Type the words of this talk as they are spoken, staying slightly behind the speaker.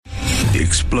The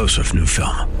explosive new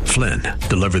film, Flynn,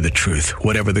 deliver the truth,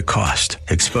 whatever the cost.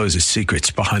 Exposes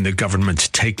secrets behind the government's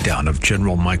takedown of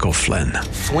General Michael Flynn.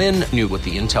 Flynn knew what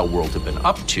the intel world had been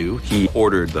up to. He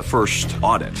ordered the first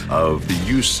audit of the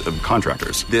use of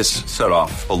contractors. This set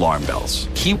off alarm bells.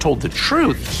 He told the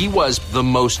truth. He was the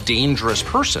most dangerous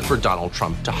person for Donald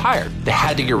Trump to hire. They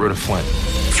had to get rid of Flynn.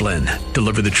 Flynn,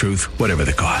 deliver the truth, whatever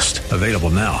the cost. Available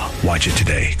now. Watch it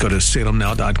today. Go to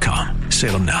salemnow.com.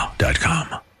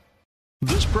 salemnow.com.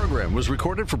 This program was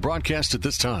recorded for broadcast at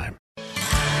this time.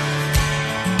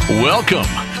 Welcome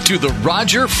to the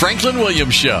Roger Franklin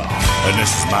Williams Show. And this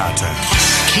is my turn.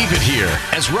 Keep it here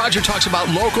as Roger talks about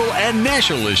local and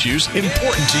national issues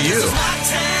important to you.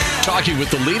 Talking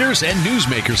with the leaders and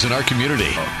newsmakers in our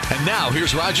community. And now,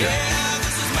 here's Roger.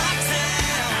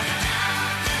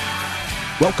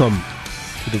 Welcome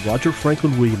to the Roger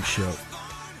Franklin Williams Show,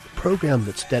 a program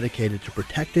that's dedicated to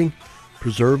protecting,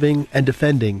 preserving, and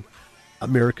defending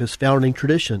America's founding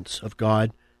traditions of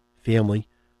God, family,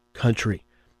 country.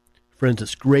 Friends,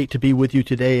 it's great to be with you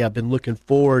today. I've been looking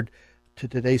forward to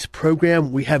today's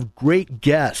program. We have great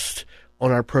guests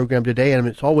on our program today, and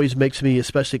it always makes me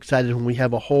especially excited when we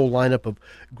have a whole lineup of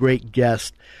great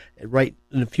guests. Right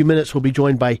in a few minutes, we'll be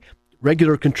joined by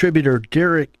regular contributor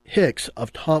Derek Hicks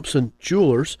of Thompson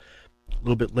Jewelers. A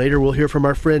little bit later, we'll hear from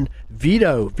our friend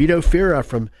Vito Fira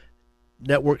from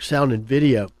Network Sound and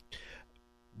Video.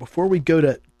 Before we go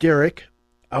to Derek,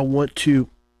 I want to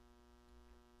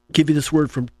give you this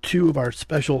word from two of our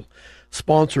special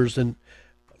sponsors. And,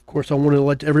 of course, I want to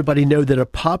let everybody know that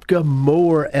Apopka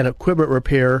Mower and Equipment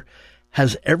Repair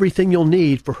has everything you'll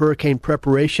need for hurricane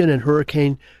preparation and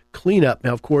hurricane cleanup.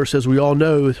 Now, of course, as we all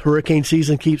know, hurricane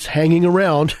season keeps hanging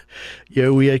around.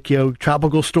 We had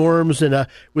tropical storms and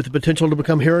with the potential to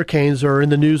become hurricanes are in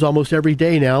the news almost every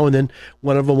day now. And then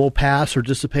one of them will pass or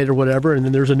dissipate or whatever. And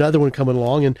then there's another one coming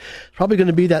along, and it's probably going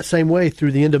to be that same way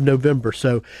through the end of November.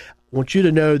 So I want you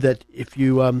to know that if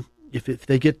you if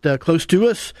they get close to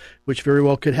us, which very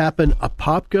well could happen,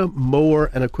 Apopka Mower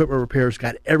and Equipment Repair's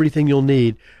got everything you'll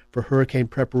need for hurricane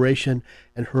preparation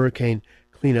and hurricane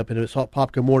cleanup. And it's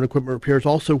Apopka Mower and Equipment Repair is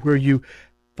also where you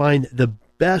find the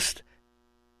best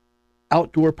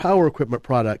outdoor power equipment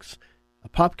products.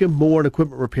 Apopka Mower and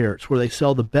Equipment Repair. It's where they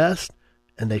sell the best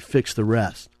and they fix the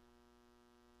rest.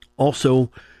 Also,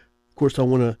 of course, I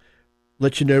want to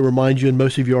let you know, remind you, and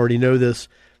most of you already know this,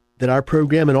 that our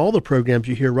program and all the programs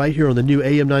you hear right here on the new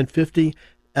AM 950,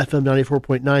 FM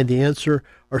 94.9, The Answer,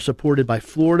 are supported by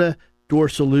Florida Door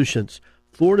Solutions.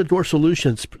 Florida Door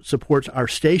Solutions supports our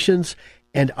stations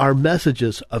and our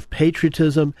messages of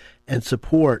patriotism and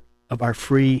support of our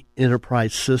free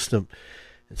enterprise system.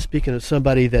 And speaking of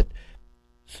somebody that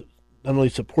not only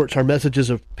supports our messages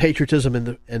of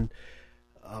patriotism and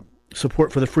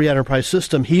support for the free enterprise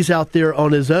system, he's out there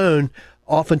on his own,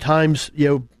 oftentimes,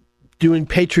 doing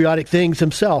patriotic things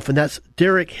himself, and that's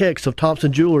Derek Hicks of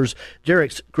Thompson Jewelers.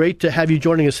 Derek, it's great to have you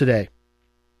joining us today.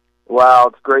 Wow,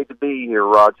 it's great to be here,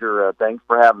 Roger. Thanks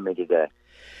for having me today.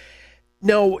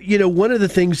 Now, one of the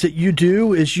things that you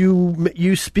do is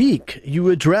you speak, you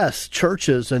address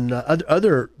churches and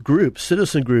other groups,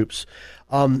 citizen groups,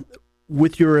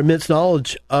 with your immense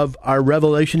knowledge of our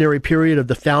revolutionary period of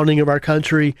the founding of our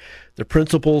country, the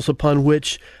principles upon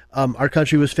which our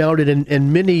country was founded,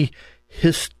 and many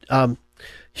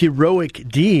heroic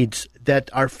deeds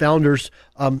that our founders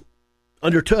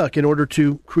undertook in order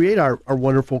to create our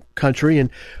wonderful country. And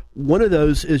one of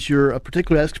those is you're a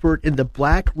particular expert in the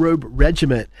Black Robe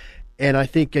Regiment. And I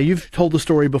think you've told the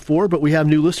story before, but we have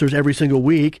new listeners every single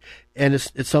week. And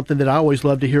it's something that I always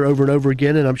love to hear over and over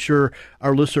again. And I'm sure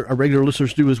our regular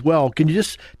listeners do as well. Can you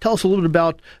just tell us a little bit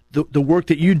about the work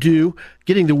that you do,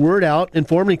 getting the word out,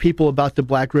 informing people about the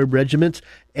Black Robe Regiments,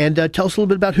 and tell us a little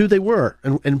bit about who they were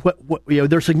and what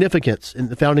their significance in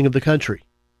the founding of the country?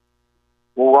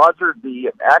 Well, Roger,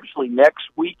 actually next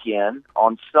weekend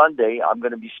on Sunday, I'm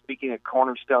going to be speaking at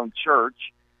Cornerstone Church.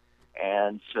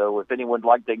 And so if anyone would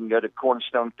like, they can go to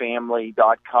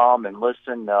cornerstonefamily.com and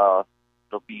listen. They'll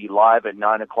be live at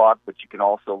 9 o'clock, but you can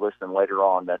also listen later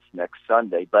on. That's next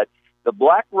Sunday. But the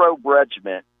Black Robe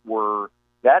Regiment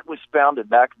that was founded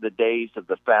back in the days of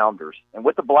the founders. And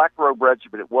what the Black Robe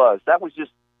Regiment that was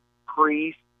just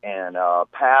priests and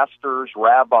pastors,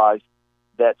 rabbis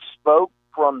that spoke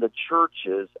from the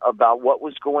churches about what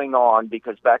was going on,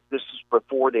 because this was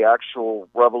before the actual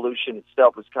revolution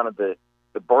itself was kind of the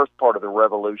birth part of the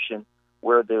revolution,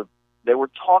 where they were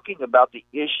talking about the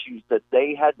issues that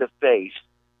they had to face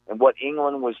and what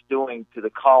England was doing to the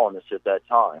colonists at that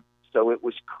time. So it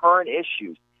was current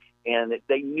issues. And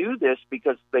they knew this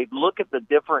because they'd look at the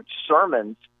different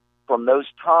sermons from those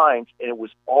times, and it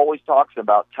was always talking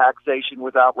about taxation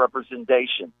without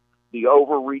representation, the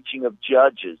overreaching of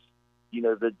judges,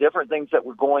 the different things that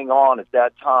were going on at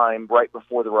that time right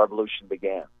before the revolution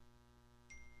began.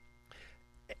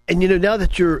 And now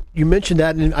that you mentioned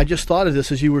that, and I just thought of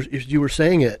this as you were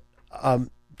saying it,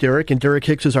 Derek, and Derek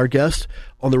Hicks is our guest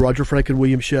on the Roger Franklin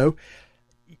Williams Show.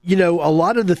 A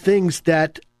lot of the things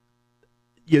that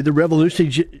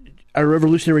the our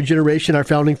revolutionary generation, our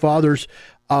founding fathers,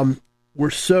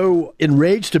 were so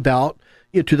enraged about,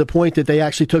 to the point that they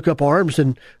actually took up arms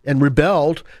and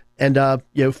rebelled and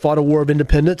fought a war of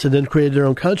independence and then created their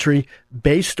own country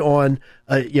based on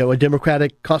a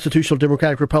constitutional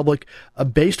democratic republic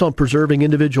based on preserving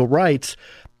individual rights.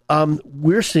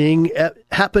 We're seeing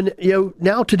happen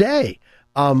now today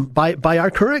by our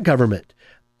current government,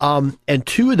 and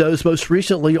two of those most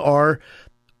recently are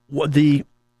the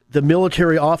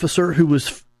military officer who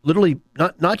was literally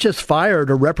not just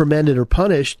fired or reprimanded or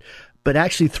punished, but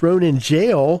actually thrown in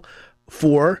jail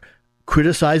for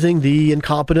criticizing the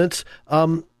incompetence,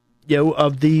 of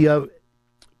the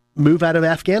move out of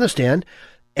Afghanistan.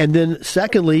 And then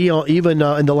secondly, even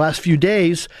in the last few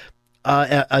days,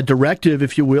 a directive,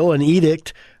 if you will, an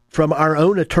edict from our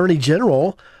own Attorney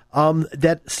General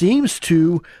that seems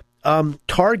to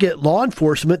target law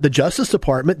enforcement, the Justice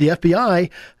Department, the FBI,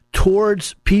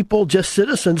 towards people, just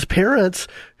citizens, parents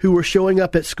who were showing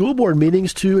up at school board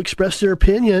meetings to express their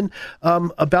opinion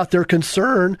about their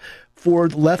concern for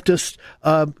leftist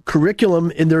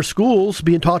curriculum in their schools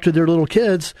being taught to their little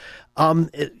kids,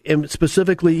 and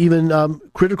specifically even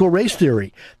critical race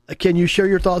theory. Can you share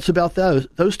your thoughts about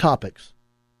those topics?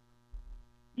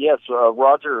 Yes,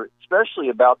 Roger, especially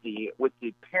about with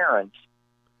the parents.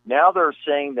 Now they're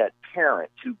saying that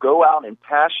parents who go out and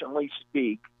passionately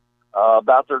speak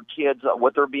about their kids,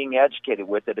 what they're being educated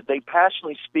with, that if they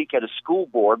passionately speak at a school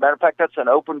board, matter of fact, that's an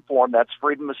open forum, that's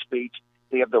freedom of speech.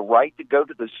 They have the right to go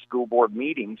to the school board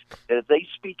meetings, that if they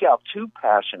speak out too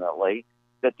passionately,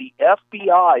 that the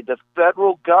FBI, the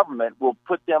federal government, will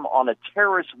put them on a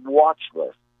terrorist watch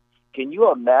list. Can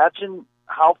you imagine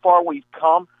how far we've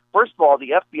come? First of all,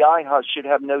 the FBI should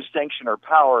have no sanction or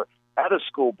power at a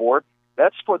school board.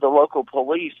 That's for the local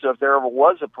police. So if there ever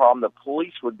was a problem, the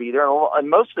police would be there. And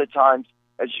most of the times,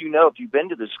 as you know, if you've been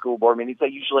to the school board meetings, they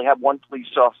usually have one police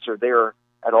officer there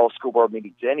at all school board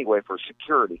meetings anyway for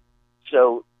security.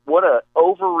 So what a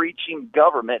overreaching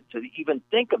government to even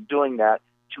think of doing that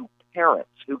to parents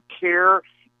who care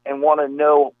and want to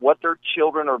know what their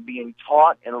children are being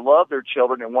taught and love their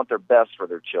children and want their best for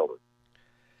their children.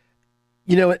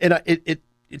 And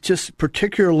it's just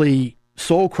particularly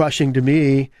soul crushing to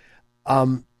me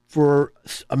for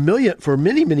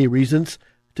many, many reasons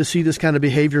to see this kind of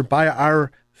behavior by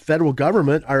our federal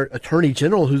government, our Attorney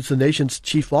General, who's the nation's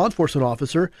chief law enforcement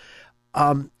officer.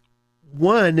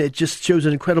 One, it just shows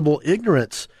an incredible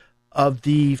ignorance of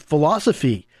the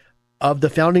philosophy of the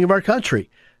founding of our country,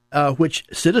 which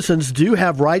citizens do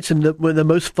have rights, and the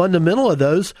most fundamental of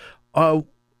those,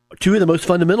 two of the most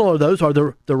fundamental of those are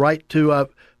the right to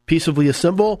peaceably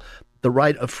assemble, the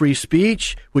right of free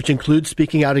speech, which includes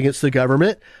speaking out against the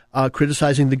government,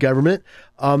 criticizing the government,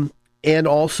 and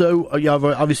also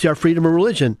obviously our freedom of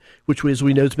religion, which, as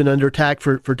we know, has been under attack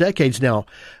for decades now.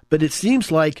 But it seems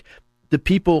like the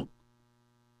people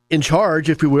in charge,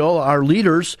 if you will, our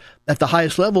leaders at the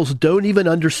highest levels, don't even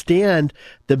understand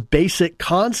the basic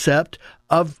concept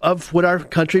of what our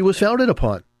country was founded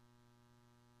upon.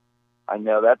 I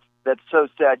know, that's so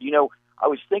sad. I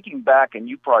was thinking back, and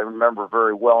you probably remember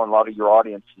very well, and a lot of your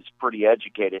audience is pretty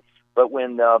educated, but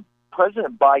when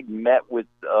President Biden met with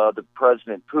the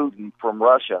President Putin from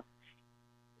Russia,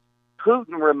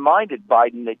 Putin reminded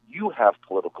Biden that you have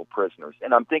political prisoners.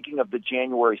 And I'm thinking of the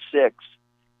January 6th,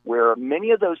 where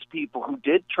many of those people who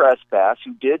did trespass,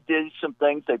 who did do some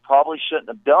things they probably shouldn't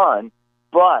have done,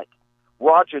 but,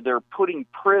 Roger, they're put in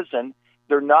prison.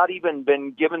 They're not even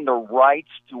been given the rights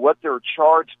to what they're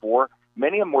charged for.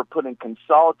 Many of them were put in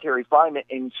solitary confinement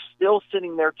and still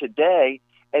sitting there today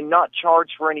and not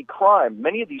charged for any crime.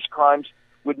 Many of these crimes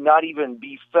would not even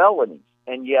be felonies,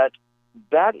 and yet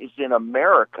that is in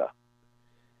America.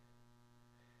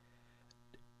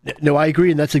 No, I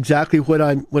agree, and that's exactly what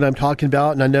I'm talking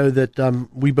about. And I know that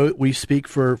we speak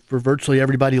for virtually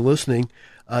everybody listening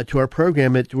to our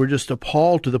program. We're just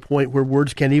appalled to the point where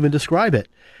words can't even describe it.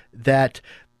 That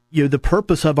the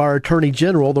purpose of our Attorney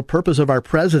General, the purpose of our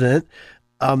president,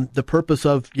 the purpose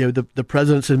of the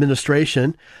president's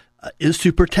administration is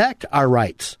to protect our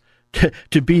rights,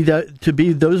 to be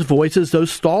those voices, those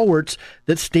stalwarts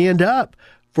that stand up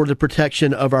for the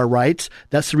protection of our rights.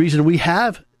 That's the reason we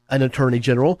have an Attorney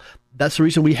General. That's the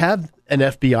reason we have an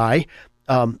FBI.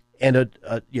 and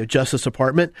a Justice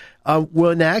Department.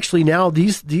 When actually now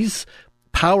these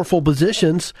powerful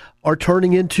positions are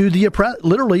turning into the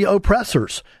literally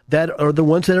oppressors that are the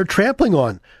ones that are trampling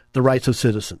on the rights of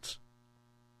citizens.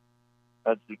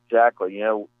 That's exactly.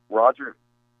 Roger,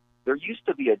 there used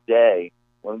to be a day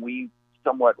when we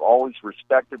somewhat always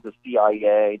respected the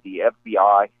CIA, the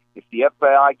FBI. If the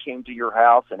FBI came to your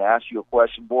house and asked you a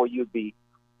question, boy, you'd be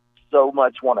so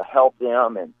much want to help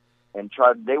them and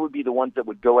try. They would be the ones that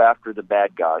would go after the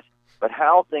bad guys. But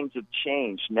how things have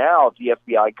changed now, if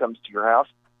the FBI comes to your house,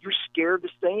 you're scared to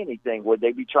say anything. Would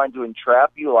they be trying to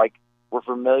entrap you? Like we're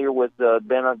familiar with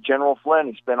General Flynn.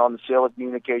 He's been on the Salem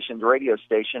Communications radio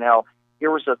station. How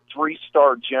here was a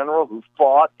 3-star general who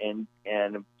fought and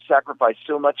sacrificed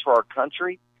so much for our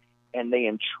country, and they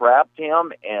entrapped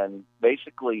him and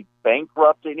basically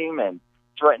bankrupted him and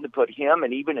threatened to put him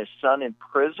and even his son in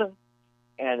prison.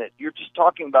 And you're just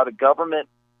talking about a government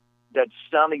that's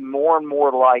sounding more and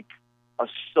more like a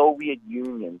Soviet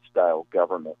Union-style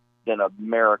government than an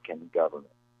American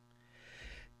government.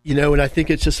 And I think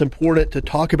it's just important to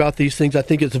talk about these things. I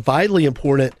think it's vitally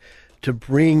important to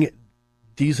bring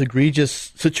these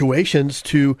egregious situations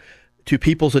to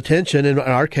people's attention, and in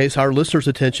our case, our listeners'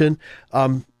 attention,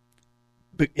 and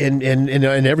in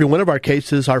every one of our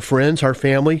cases, our friends, our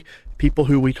family, people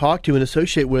who we talk to and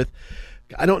associate with.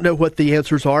 I don't know what the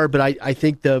answers are, but I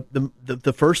think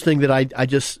the first thing that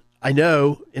I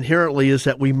know inherently is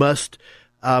that we must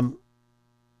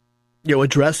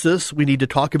address this. We need to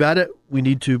talk about it. We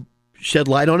need to shed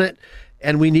light on it,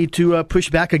 and we need to push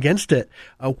back against it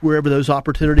wherever those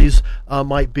opportunities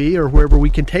might be, or wherever we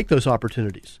can take those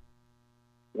opportunities.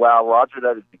 Wow, Roger,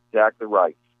 that is exactly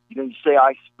right. You say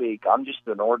I speak. I'm just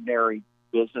an ordinary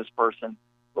business person,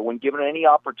 but when given any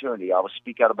opportunity, I will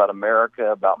speak out about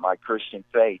America, about my Christian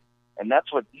faith, and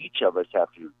that's what each of us have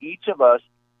to do. Each of us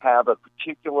have a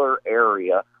particular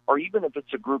area, or even if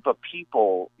it's a group of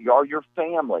people or your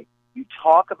family, you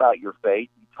talk about your faith,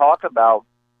 you talk about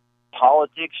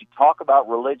politics, you talk about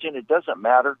religion. It doesn't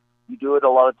matter. You do it a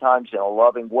lot of times in a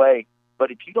loving way,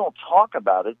 but if you don't talk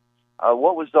about it,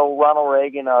 what was old Ronald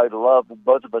Reagan?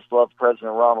 Both of us love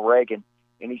President Ronald Reagan,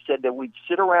 and he said that we'd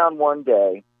sit around one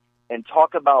day and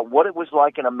talk about what it was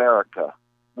like in America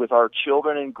with our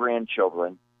children and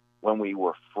grandchildren when we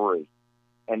were free.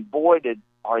 And boy, is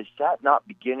that not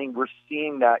beginning? We're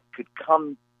seeing that could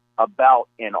come about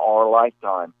in our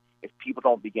lifetime if people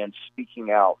don't begin speaking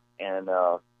out and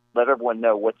let everyone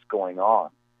know what's going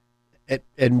on.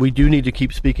 And we do need to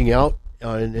keep speaking out.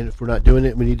 And if we're not doing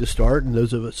it, we need to start. And those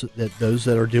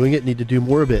that are doing it need to do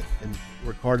more of it and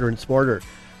work harder and smarter.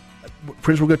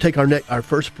 Friends, we're going to take our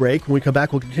first break. When we come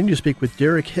back, we'll continue to speak with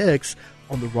Derek Hicks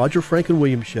on the Roger Franklin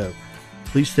Williams Show.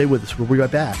 Please stay with us. We'll be right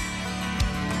back.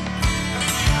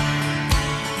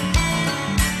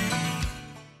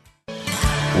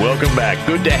 Welcome back.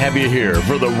 Good to have you here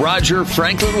for the Roger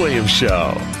Franklin Williams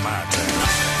Show.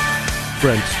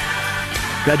 Friends,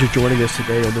 glad you're joining us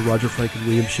today on the Roger Franklin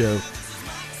Williams Show.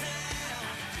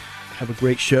 Have a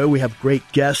great show. We have great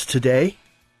guests today.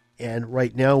 And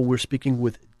right now we're speaking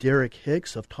with Derek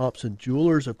Hicks of Thompson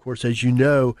Jewelers. Of course, as you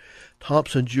know,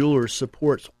 Thompson Jewelers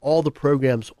supports all the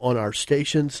programs on our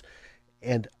stations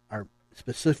and are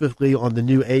specifically on the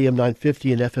new AM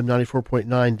 950 and FM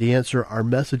 94.9. The Answer, our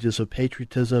messages of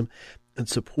patriotism and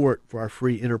support for our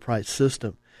free enterprise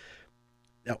system.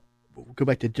 Now, we'll go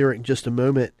back to Derek in just a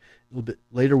moment. A little bit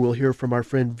later, we'll hear from our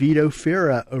friend Vito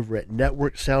Farah over at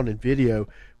Network Sound and Video,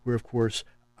 where, of course,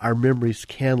 our memories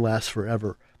can last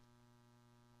forever.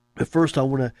 But first, I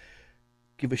want to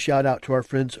give a shout-out to our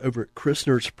friends over at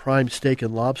Christner's Prime Steak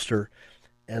and Lobster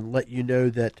and let you know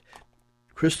that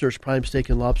Christner's Prime Steak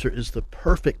and Lobster is the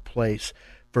perfect place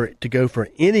to go for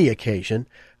any occasion,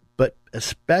 but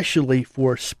especially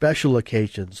for special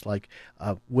occasions like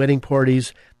wedding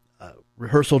parties,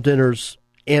 rehearsal dinners,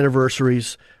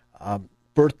 anniversaries,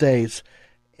 birthdays.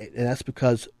 And that's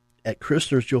because at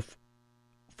Christner's you'll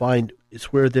find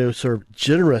it's where they serve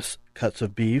generous cuts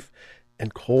of beef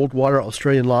and cold water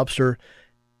Australian lobster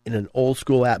in an old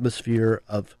school atmosphere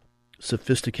of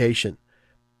sophistication.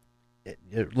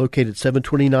 Located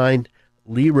 729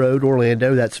 Lee Road,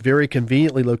 Orlando. That's very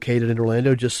conveniently located in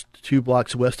Orlando, just 2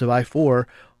 blocks west of I-4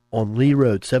 on Lee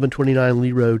Road, 729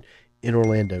 Lee Road in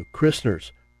Orlando.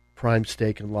 Christner's Prime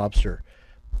Steak and Lobster.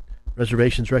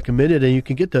 Reservations recommended, and you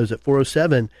can get those at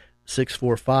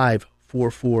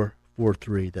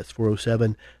 407-645-4443. That's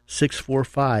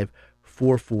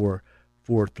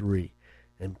 407-645-4443.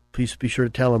 And please be sure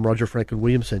to tell them Roger Franklin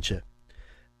Williams sent you.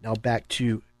 Now back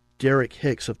to Derek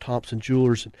Hicks of Thompson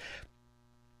Jewelers.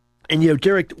 And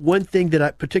Derek, one thing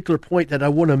particular point that I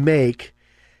want to make,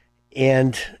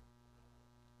 and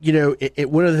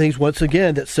one of the things, once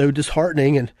again, that's so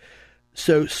disheartening and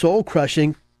so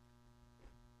soul-crushing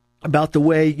about the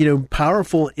way,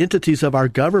 powerful entities of our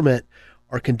government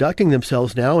are conducting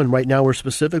themselves now. And right now we're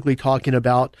specifically talking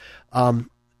about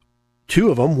two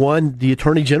of them. One, the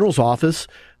Attorney General's office,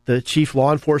 the chief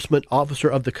law enforcement officer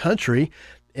of the country.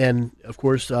 And, of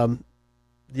course, the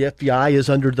FBI is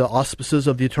under the auspices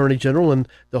of the Attorney General and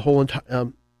the whole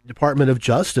Department of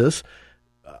Justice,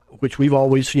 which we've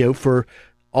always, for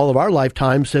all of our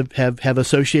lifetimes have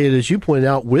associated, as you pointed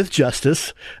out, with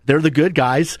justice. They're the good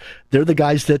guys. They're the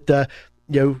guys that,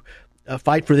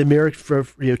 fight for the for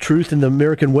truth in the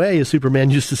American way, as Superman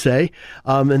used to say,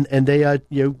 and they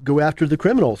go after the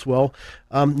criminals. Well,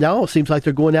 now it seems like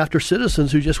they're going after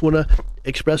citizens who just want to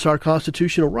express our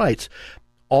constitutional rights.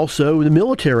 Also, the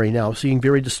military now seeing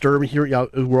very disturbing.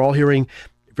 We're all hearing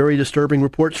very disturbing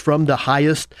reports from the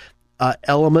highest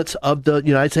elements of the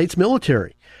United States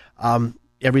military.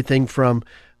 Everything from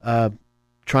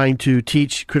trying to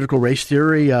teach critical race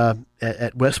theory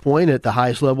at West Point at the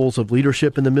highest levels of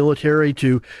leadership in the military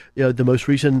to the most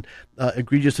recent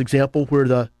egregious example where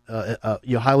the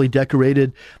highly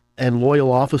decorated and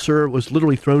loyal officer was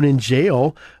literally thrown in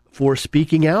jail for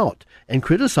speaking out and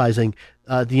criticizing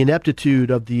the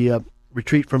ineptitude of the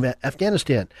retreat from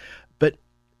Afghanistan. But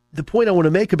the point I want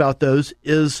to make about those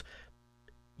is,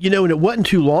 and it wasn't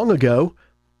too long ago,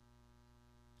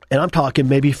 and I'm talking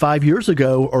maybe 5 years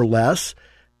ago or less,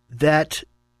 that,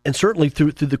 and certainly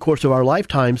through the course of our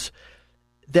lifetimes,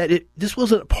 that this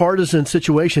wasn't a partisan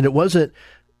situation. It wasn't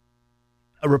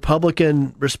a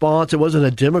Republican response. It wasn't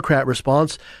a Democrat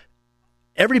response.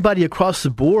 Everybody across the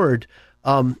board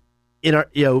in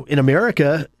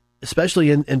America,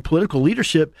 especially in political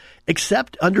leadership,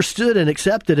 understood and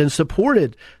accepted and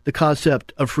supported the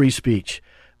concept of free speech.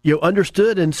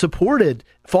 Understood and supported,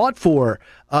 fought for,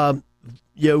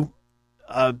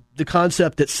 the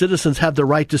concept that citizens have the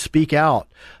right to speak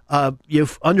out.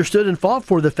 You've understood and fought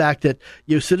for the fact that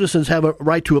citizens have a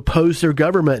right to oppose their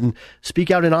government and speak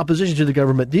out in opposition to the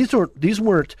government. These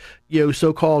weren't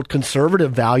so-called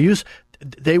conservative values.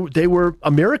 They were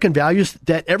American values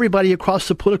that everybody across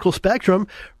the political spectrum,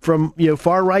 from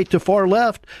far right to far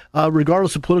left,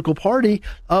 regardless of political party,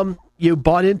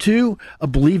 bought into,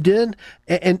 believed in,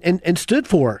 and stood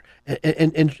for,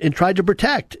 and tried to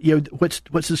protect.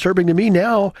 What's disturbing to me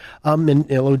now, and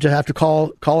we'll just have to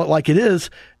call it like it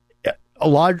is. A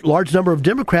large number of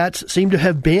Democrats seem to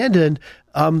have abandoned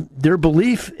their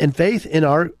belief and faith in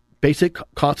our basic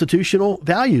constitutional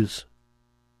values.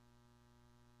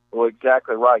 Well,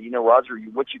 exactly right. Roger,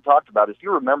 what you talked about, if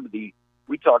you remember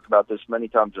we talked about this many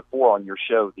times before on your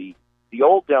show, the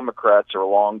old Democrats are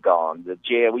long gone.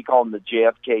 We call them the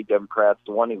JFK Democrats,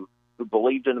 the one who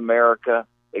believed in America.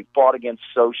 They fought against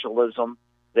socialism.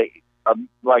 They,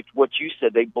 like what you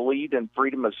said, they believed in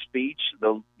freedom of speech.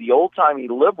 The old-timey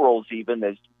liberals, even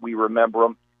as we remember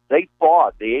them, they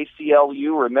fought. The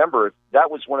ACLU, remember, that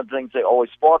was one of the things they always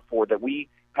fought for, that we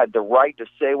had the right to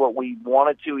say what we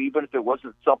wanted to, even if it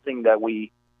wasn't something that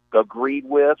we agreed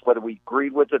with, whether we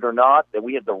agreed with it or not, that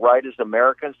we had the right as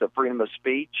Americans to freedom of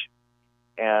speech.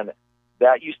 And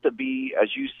that used to be,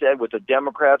 as you said, with the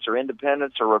Democrats or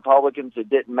independents or Republicans, it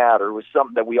didn't matter. It was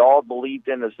something that we all believed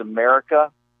in as America.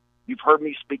 You've heard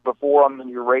me speak before on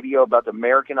your radio about the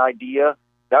American idea.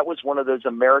 That was one of those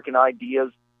American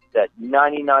ideas that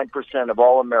 99% of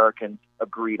all Americans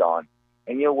agreed on.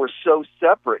 And, we're so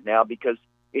separate now because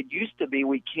it used to be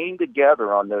we came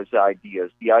together on those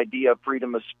ideas, the idea of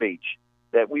freedom of speech,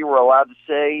 that we were allowed to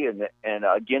say and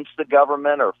against the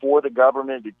government or for the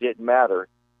government, it didn't matter.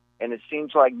 And it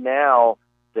seems like now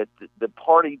that the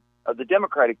party, the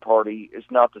Democratic Party, is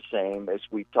not the same as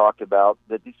we've talked about,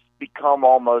 that it's become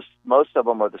most of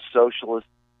them are the socialist.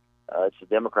 It's the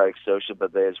Democratic Social,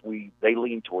 but they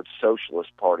lean towards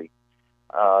socialist party.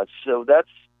 So that's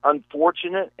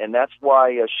unfortunate, and that's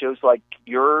why shows like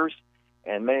yours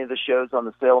and many of the shows on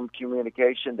the Salem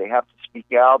Communication, they have to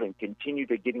speak out and continue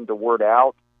to getting the word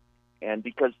out. And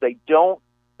because the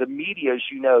media, as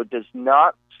you know, does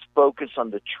not focus on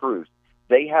the truth.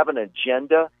 They have an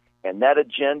agenda, and that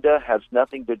agenda has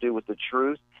nothing to do with the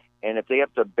truth. And if they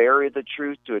have to bury the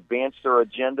truth to advance their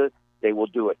agenda, they will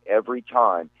do it every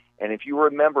time. And if you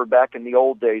remember back in the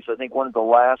old days, I think one of the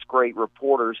last great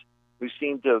reporters who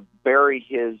seemed to bury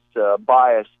his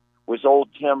bias was old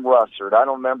Tim Russert. I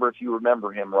don't remember if you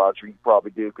remember him, Roger. You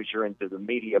probably do because you're into the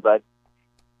media. But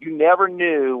you never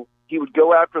knew he would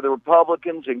go after the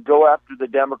Republicans and go after the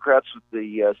Democrats with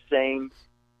the same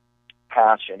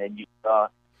passion. And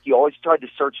he always tried to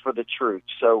search for the truth.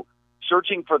 So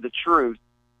searching for the truth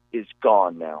is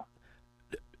gone now.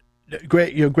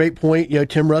 Great point.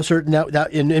 Tim Russert. Now,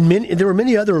 there were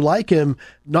many other like him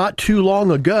not too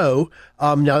long ago.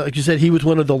 Now, like you said, he was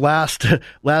one of the last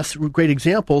great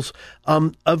examples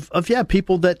of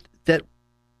people that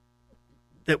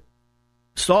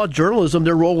saw journalism,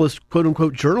 their role as quote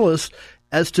unquote journalists,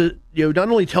 as to not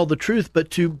only tell the truth but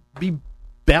to be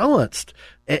balanced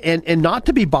and not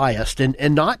to be biased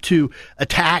and not to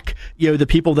attack the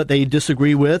people that they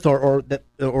disagree with or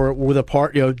with a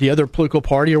part the other political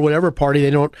party or whatever party they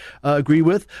don't agree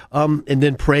with, and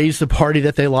then praise the party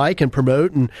that they like and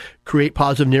promote and create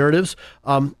positive narratives.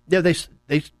 They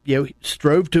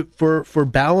strove for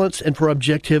balance and for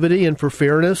objectivity and for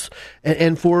fairness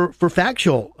and for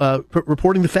factual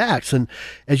reporting the facts. And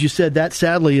as you said, that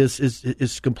sadly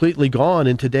is completely gone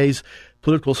in today's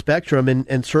political spectrum.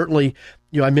 And certainly,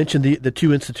 I mentioned the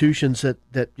two institutions that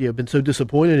have been so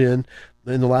disappointed in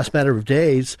the last matter of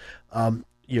days. The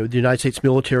United States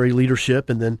military leadership,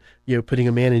 and then putting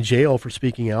a man in jail for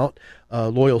speaking out,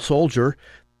 loyal soldier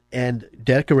and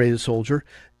decorated soldier,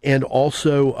 and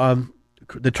also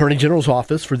the Attorney General's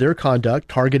office for their conduct,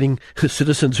 targeting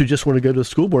citizens who just want to go to a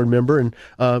school board member and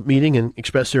meeting and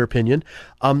express their opinion.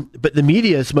 But the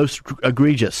media is most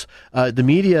egregious. The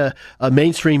media,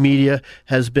 mainstream media,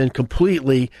 has been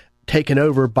completely taken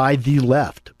over by the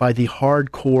left, by the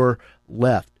hardcore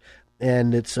left,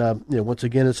 and it's once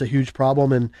again it's a huge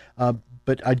problem. And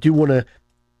but I do want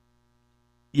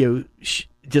to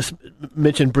just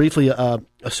mention briefly a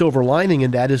silver lining,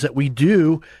 and that is that we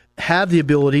do have the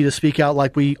ability to speak out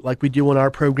like we do on our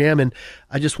program. And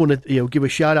I just want to give a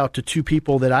shout out to two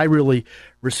people that I really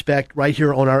respect right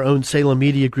here on our own Salem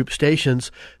Media Group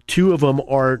stations. Two of them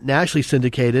are nationally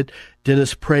syndicated: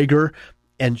 Dennis Prager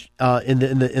and during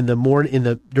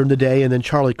the day, and then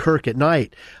Charlie Kirk at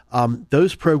night.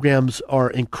 Those programs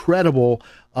are incredible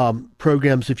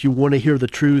programs if you want to hear the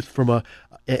truth from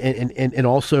and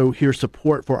also hear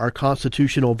support for our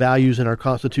constitutional values and our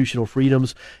constitutional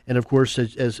freedoms, and of course,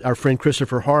 as our friend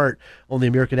Christopher Hart on the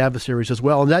American Adversaries as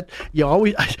well. And that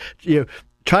always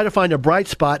try to find a bright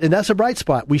spot, and that's a bright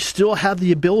spot. We still have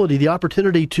the ability, the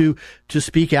opportunity to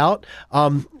speak out,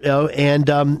 and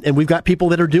we've got people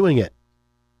that are doing it.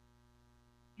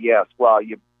 Yes, well,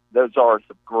 those are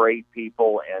some great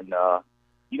people, and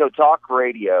talk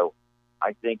radio,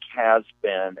 I think, has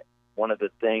been one of the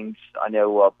things. I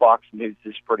know Fox News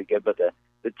is pretty good, but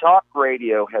the talk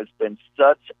radio has been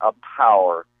such a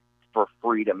power for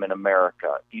freedom in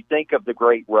America. You think of the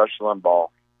great Rush Limbaugh,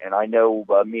 and I know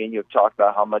me and you have talked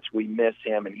about how much we miss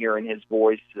him and hearing his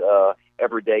voice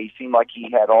every day. He seemed like he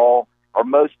had all or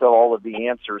most of all of the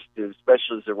answers to,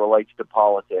 especially as it relates to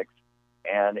politics.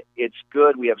 And it's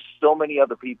good. We have so many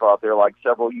other people out there, like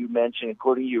several you mentioned,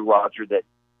 including you, Roger,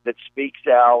 that speaks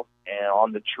out and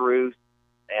on the truth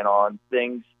and on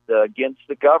things against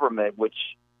the government, which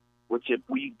if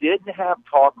we didn't have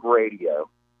talk radio,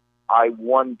 I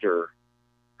wonder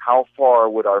how far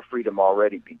would our freedom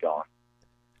already be gone.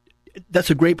 That's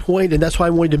a great point, and that's why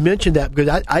I wanted to mention that,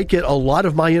 because I get a lot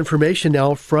of my information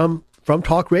now from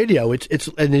talk radio. It's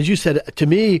and as you said, to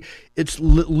me, it's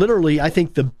literally, I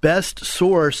think, the best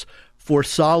source for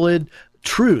solid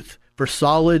truth, for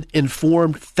solid,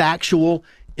 informed, factual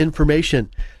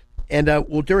information. And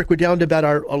well, Derek, we're down to about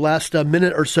our last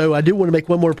minute or so. I do want to make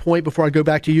one more point before I go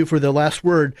back to you for the last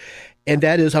word, and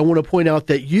that is I want to point out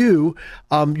that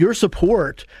your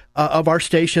support of our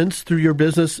stations through your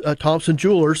business, Thompson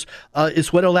Jewelers,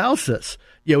 is what allows this.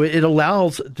 It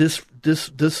allows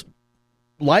this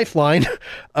lifeline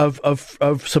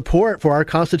of support for our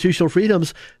constitutional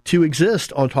freedoms to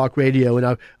exist on talk radio. And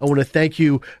I want to thank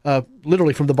you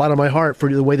literally from the bottom of my heart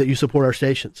for the way that you support our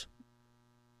stations.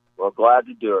 Well, glad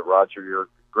to do it, Roger. You're a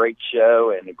great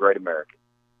show and a great American.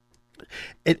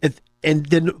 And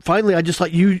then finally, I just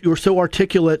like you're so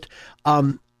articulate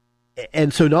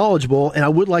and so knowledgeable, and I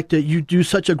would like to, you do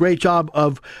such a great job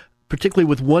of, particularly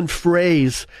with one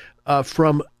phrase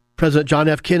from President John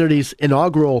F. Kennedy's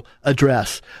inaugural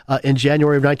address in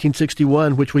January of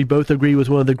 1961, which we both agree was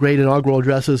one of the great inaugural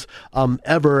addresses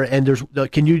ever.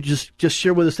 And can you just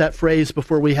share with us that phrase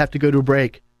before we have to go to a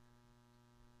break?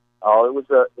 Oh,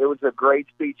 it was a great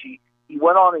speech. He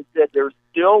went on and said, "There's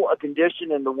still a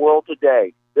condition in the world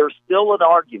today. There's still an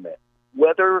argument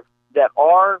whether that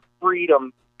our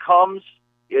freedom comes,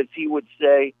 as he would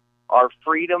say, our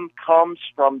freedom comes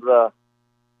from the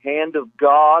hand of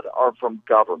God or from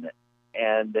government."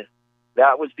 And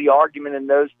that was the argument in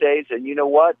those days. And you know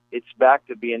what? It's back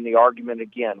to being the argument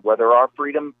again, whether our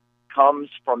freedom comes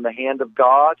from the hand of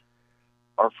God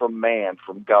or from man,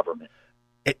 from government.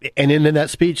 And in that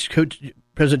speech, President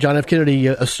President John F. Kennedy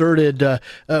asserted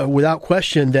without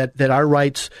question that our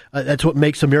rights, that's what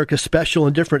makes America special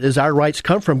and different, is our rights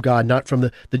come from God, not from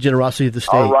the generosity of the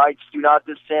state. Our rights do not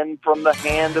descend from the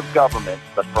hand of government,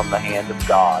 but from the hand of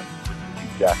God.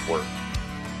 Exact word.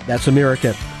 That's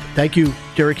America. Thank you,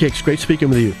 Derek Hicks. Great speaking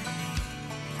with you.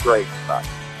 Great. Bye.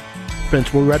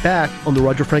 Friends, we'll be right back on the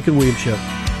Roger Franklin Williams Show.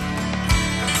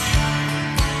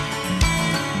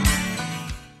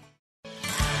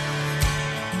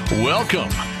 Welcome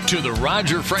to the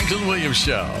Roger Franklin Williams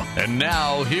Show. And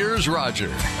now, here's Roger.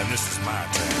 And this is my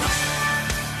turn.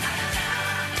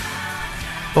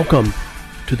 Welcome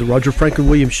to the Roger Franklin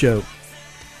Williams Show,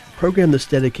 a program that's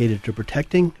dedicated to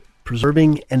protecting,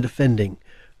 preserving, and defending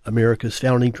America's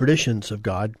founding traditions of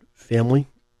God, family,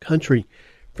 country.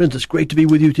 Friends, it's great to be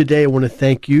with you today. I want to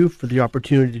thank you for the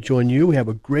opportunity to join you. We have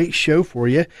a great show for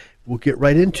you. We'll get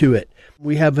right into it.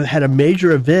 We have had a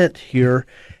major event here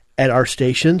at our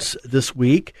stations this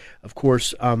week. Of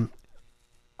course,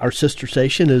 our sister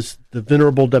station is the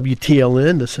venerable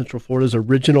WTLN, the Central Florida's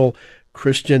original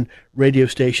Christian radio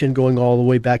station, going all the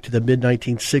way back to the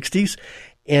mid-1960s.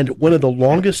 And one of the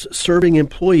longest-serving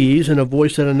employees, and a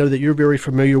voice that I know that you're very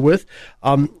familiar with,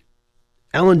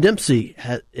 Alan Dempsey,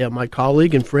 my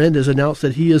colleague and friend, has announced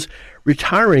that he is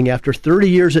retiring after 30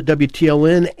 years at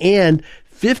WTLN and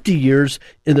 50 years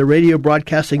in the radio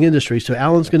broadcasting industry. So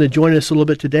Alan's going to join us a little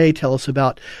bit today, tell us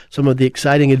about some of the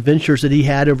exciting adventures that he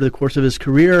had over the course of his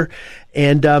career,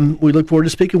 and we look forward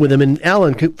to speaking with him. And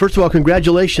Alan, first of all,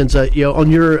 congratulations on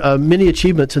your many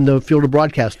achievements in the field of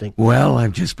broadcasting. Well,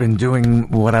 I've just been doing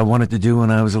what I wanted to do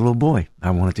when I was a little boy. I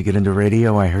wanted to get into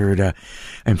radio. I heard,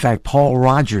 in fact, Paul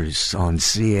Rogers on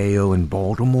CAO in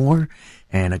Baltimore,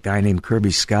 and a guy named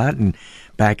Kirby Scott, and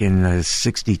back in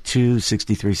 62,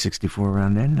 63, 64,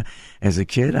 around then, as a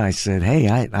kid, I said, hey,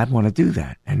 I want to do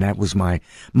that. And that was my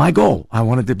goal. I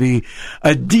wanted to be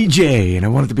a DJ, and I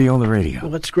wanted to be on the radio.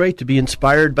 Well, it's great to be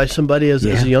inspired by somebody as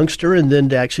a youngster, and then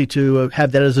to actually to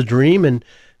have that as a dream and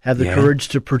have the courage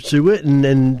to pursue it,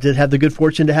 and to have the good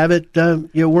fortune to have it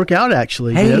work out,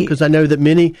 actually. Hey. Because I know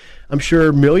that I'm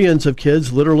sure millions of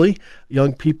kids, literally,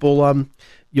 young people,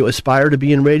 aspire to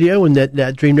be in radio, and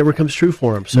that dream never comes true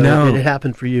for them. So it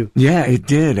happened for you. Yeah, it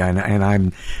did, and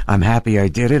I'm happy I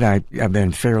did it. I've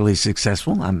been fairly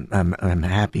successful. I'm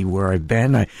happy where I've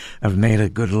been. I've made a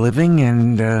good living,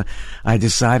 and I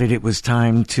decided it was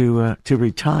time to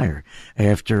retire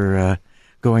after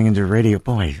going into radio.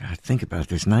 Boy, I think about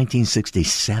this,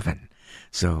 1967.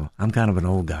 So I'm kind of an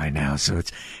old guy now, so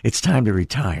it's time to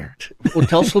retire. Well,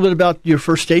 tell us a little bit about your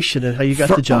first station and how you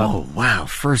got the job. Oh, wow,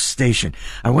 first station.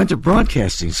 I went to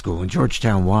broadcasting school in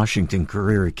Georgetown, Washington,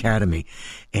 Career Academy,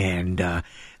 and a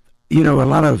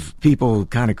lot of people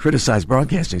kind of criticize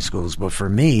broadcasting schools, but for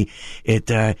me,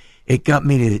 it got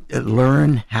me to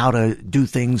learn how to do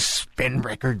things, spin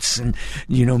records, and,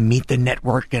 meet the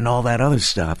network and all that other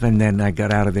stuff. And then I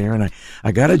got out of there, and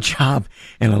I got a job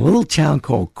in a little town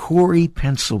called Corey,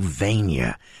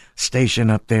 Pennsylvania, station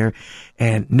up there,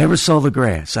 and never saw the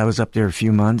grass. I was up there a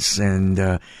few months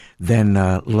and then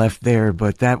left there,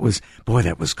 but that was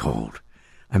cold.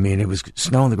 I mean, it was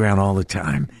snow on the ground all the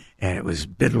time, and it was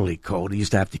bitterly cold. I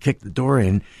used to have to kick the door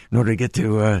in order to get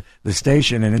to the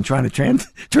station, and then trying to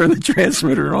turn the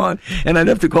transmitter on, and I'd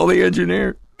have to call the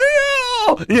engineer.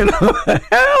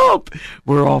 Help!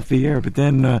 We're off the air. But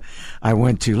then I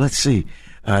went to,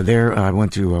 I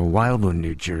went to Wildwood,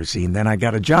 New Jersey, and then I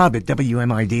got a job at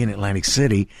WMID in Atlantic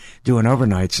City doing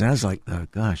overnights, and I was like,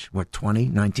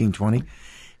 1920?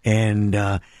 And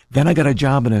then I got a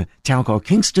job in a town called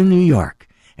Kingston, New York.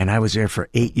 And I was there for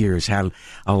 8 years, had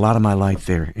a lot of my life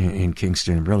there in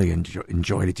Kingston, really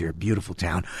enjoyed it there, a beautiful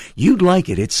town. You'd like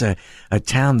it. It's a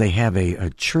town, they have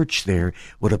a church there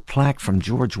with a plaque from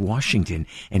George Washington,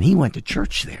 and he went to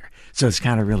church there. So it's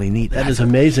kind of really neat. That is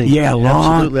amazing. Yeah,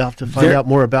 absolutely. I'll have to find out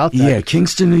more about that. Yeah,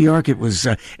 Kingston, New York, it was,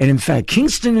 and in fact,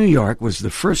 Kingston, New York was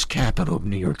the first capital of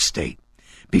New York State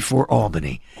before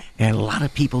Albany. And a lot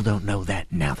of people don't know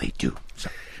that. Now they do.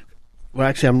 So. Well,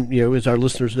 actually, as our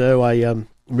listeners know, I'm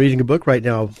reading a book right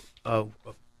now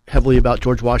heavily about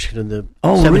George Washington, the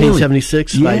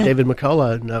 1776 by David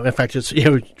McCullough. In fact, it's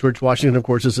George Washington, of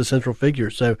course, is a central figure.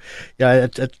 So, I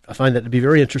find that to be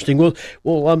very interesting.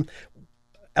 Well,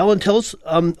 Alan, tell us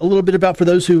a little bit about, for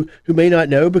those who may not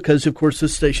know, because of course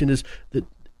this station is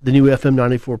the new FM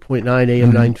 94.9 AM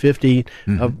 950.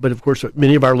 But of course,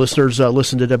 many of our listeners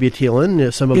listen to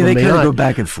WTLN. Some of them may not. They kind of go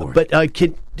back and forth. But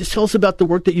can just tell us about the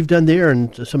work that you've done there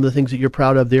and some of the things that you're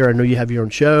proud of there. I know you have your own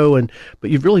show, but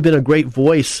you've really been a great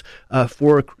voice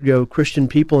for Christian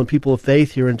people and people of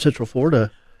faith here in Central Florida.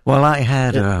 Well, I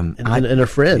had and a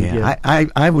friend.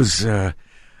 I was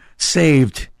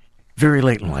saved very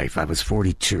late in life. I was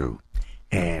 42.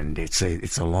 And it's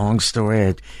a long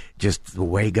story, just the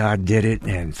way God did it,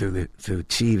 and through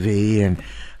TV, and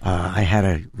I had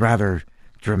a rather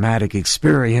dramatic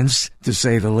experience, to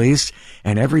say the least,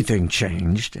 and everything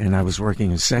changed. And I was working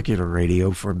in secular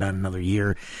radio for about another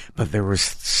year, but there were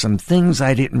some things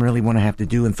I didn't really want to have to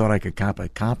do, and thought I could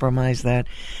compromise that,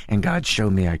 and God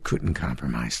showed me I couldn't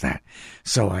compromise that.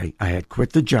 So I had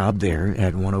quit the job there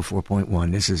at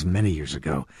 104.1. This is many years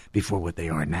ago, before what they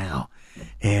are now.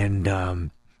 And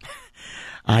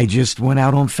I just went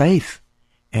out on faith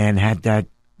and had that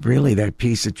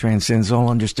peace that transcends all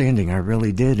understanding. I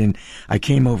really did. And I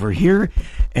came over here,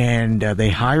 and they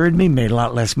hired me, made a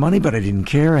lot less money, but I didn't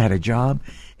care. I had a job,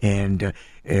 and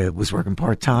was working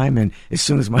part-time. And as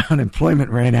soon as my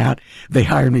unemployment ran out, they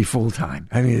hired me full-time.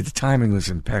 I mean, the timing was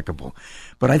impeccable.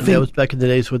 But I think that was back in the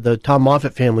days with the Tom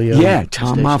Moffat family. Yeah,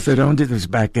 Tom Moffat owned it. It was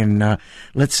back in,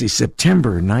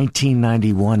 September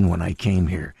 1991 when I came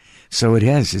here. So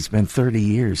it's been 30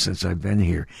 years since I've been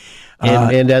here.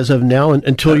 And as of now,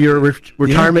 until your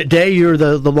retirement day, you're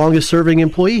the longest serving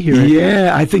employee here.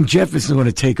 Yeah, I think Jeff is going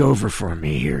to take over for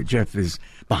me here. Jeff is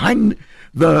behind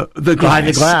the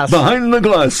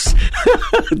glass,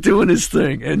 doing his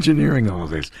thing, engineering all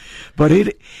this. But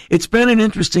it's been an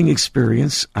interesting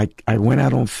experience. I went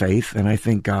out on faith, and I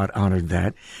think God honored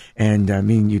that. And I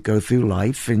mean, you go through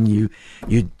life, and you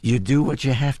do what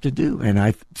you have to do. And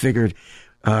I figured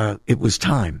it was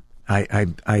time. I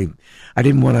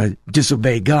didn't want to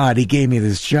disobey God. He gave me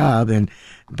this job,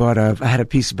 but I had a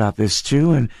piece about this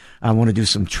too, and I want to do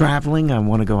some traveling. I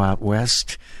want to go out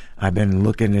west. I've been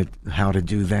looking at how to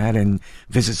do that and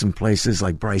visit some places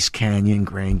like Bryce Canyon,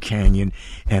 Grand Canyon,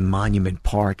 and Monument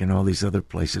Park, and all these other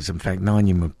places. In fact,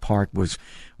 Monument Park was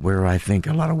where I think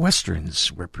a lot of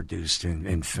Westerns were produced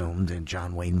and filmed, and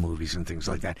John Wayne movies and things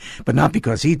like that. But not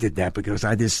because he did that, because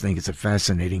I just think it's a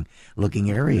fascinating looking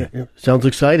area. Yeah. Sounds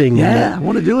exciting. Yeah, I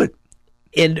want to do it.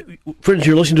 And friends,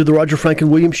 you're listening to the Roger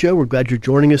Franklin Williams Show. We're glad you're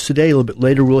joining us today. A little bit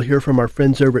later, we'll hear from our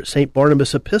friends over at St.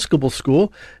 Barnabas Episcopal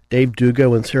School, Dave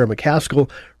Dugo and Sarah McCaskill.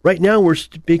 Right now, we're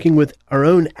speaking with our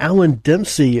own Alan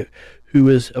Dempsey, who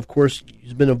is, of course,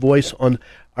 he's been a voice on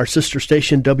our sister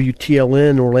station,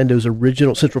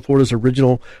 WTLN, Central Florida's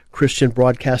original Christian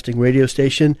broadcasting radio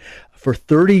station, for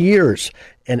 30 years.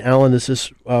 And Alan has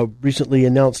just recently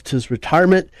announced his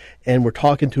retirement, and we're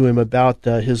talking to him about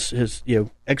his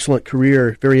excellent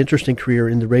career, very interesting career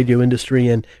in the radio industry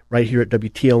and right here at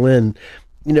WTLN.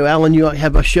 You know, Alan, you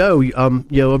have a show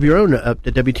of your own at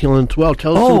WTLN as well.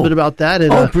 Tell us a little bit about that,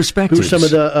 and Perspectives. Who are some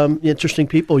of the interesting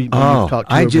people you've talked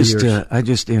to over the years? I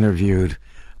just interviewed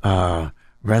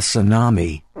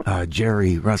Rasanami,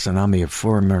 Jerry Rasanami, a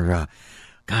former,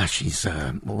 he's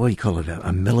what do you call it,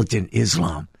 a militant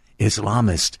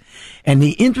Islamist. And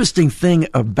the interesting thing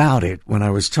about it, when I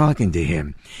was talking to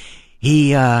him,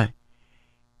 he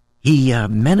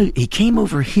came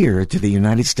over here to the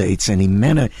United States, and he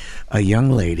met a young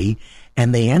lady,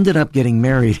 and they ended up getting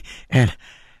married. And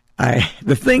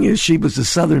the thing is, she was a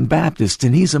Southern Baptist,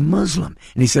 and he's a Muslim.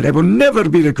 And he said, I will never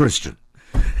be a Christian.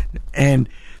 And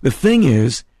the thing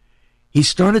is, he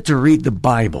started to read the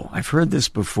Bible. I've heard this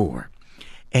before.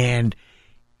 And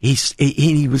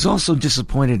he was also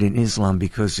disappointed in Islam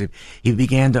because he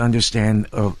began to understand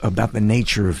about the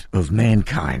nature of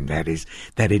mankind, that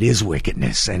it is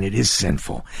wickedness and it is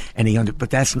sinful,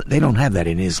 but they don't have that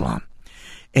in Islam.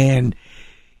 And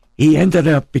he ended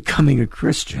up becoming a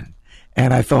Christian.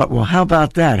 And I thought, well, how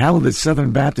about that? How will the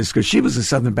Southern Baptist, because she was a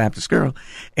Southern Baptist girl,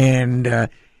 and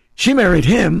she married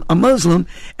him, a Muslim,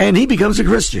 and he becomes a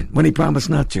Christian when he promised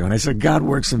not to. And I said, God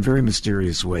works in very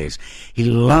mysterious ways. He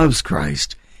loves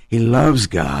Christ. He loves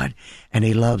God, and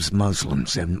he loves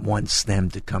Muslims and wants them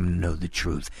to come to know the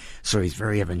truth. So he's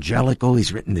very evangelical.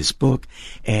 He's written this book,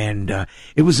 and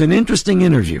it was an interesting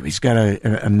interview. He's got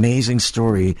an amazing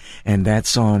story, and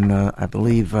that's on, I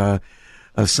believe, a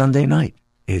Sunday night.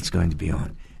 It's going to be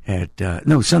on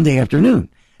Sunday afternoon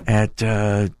at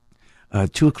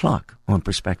 2:00 on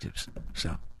Perspectives.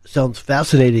 So sounds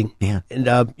fascinating. Yeah,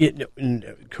 and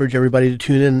encourage everybody to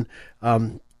tune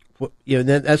in.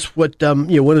 That's what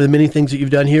one of the many things that you've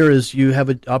done here is you have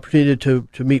an opportunity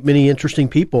to meet many interesting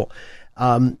people.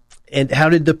 And how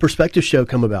did the Perspective Show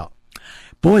come about?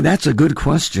 Boy, that's a good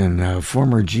question.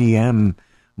 Former GM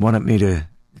wanted me to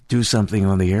do something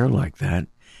on the air like that,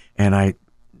 and I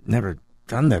never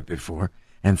done that before,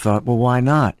 and thought, well, why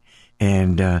not?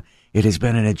 And it has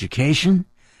been an education.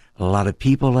 A lot of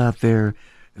people out there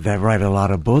that write a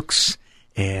lot of books.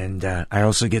 And I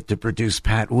also get to produce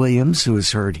Pat Williams, who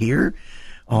is heard here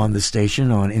on the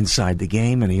station on Inside the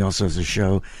Game, and he also has a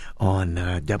show on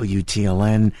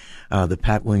WTLN, the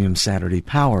Pat Williams Saturday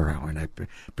Power Hour, and I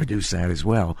produce that as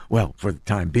well. Well, for the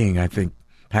time being, I think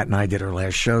Pat and I did our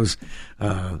last shows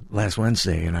last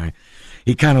Wednesday, and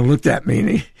he kind of looked at me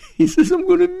and he says, "I'm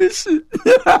going to miss it."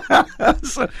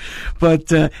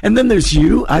 And then there's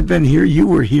you. I've been here. You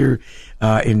were here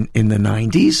in the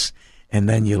 90s. And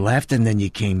then you left, and then you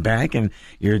came back, and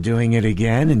you're doing it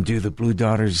again, and do the Blue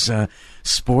Daughters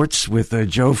sports with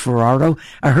Joe Ferraro.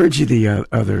 I heard you the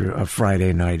other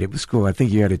Friday night. It was cool. I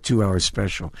think you had a 2-hour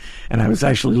special, and I was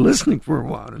actually listening for a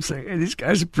while. I'm saying, hey, these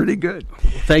guys are pretty good.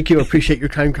 Thank you. I appreciate your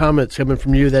kind comments coming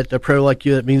from you. That a pro like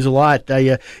you, that means a lot.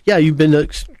 You've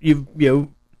been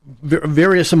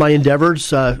various of my endeavors,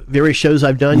 various shows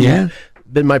I've done. Yeah.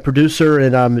 Been my producer,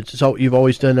 and you've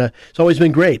always done. It's always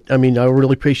been great. I mean, I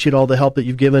really appreciate all the help that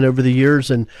you've given over the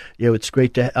years, and it's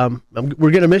great to.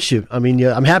 We're going to miss you. I mean,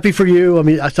 I'm happy for you. I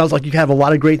mean, it sounds like you have a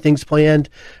lot of great things planned.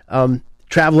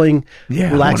 Traveling,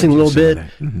 relaxing a little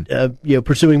bit,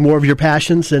 pursuing more of your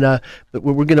passions, and but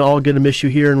we're going to miss you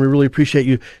here, and we really appreciate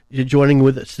you joining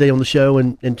with us today on the show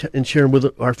and sharing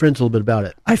with our friends a little bit about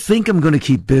it. I think I'm going to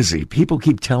keep busy. People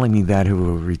keep telling me that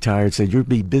who are retired, said you'll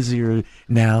be busier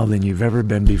now than you've ever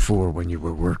been before when you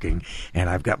were working, and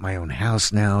I've got my own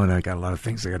house now, and I got a lot of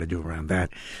things I got to do around that.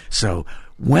 So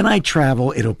when I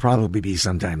travel, it'll probably be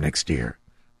sometime next year,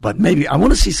 but maybe I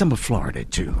want to see some of Florida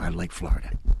too. I like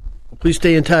Florida. Please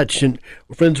stay in touch. And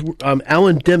friends,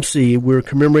 Alan Dempsey, we're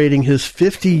commemorating his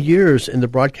 50 years in the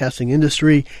broadcasting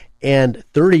industry and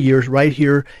 30 years right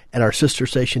here at our sister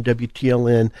station,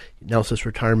 WTLN. He announced his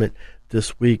retirement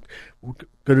this week. We'll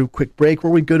go to a quick break.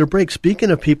 Where we go to break,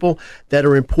 speaking of people that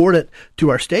are important to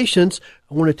our stations,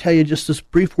 I want to tell you just this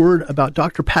brief word about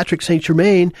Dr. Patrick St.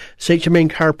 Germain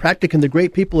Chiropractic, and the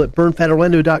great people at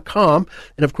burnfatorlando.com.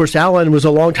 And, of course, Alan was a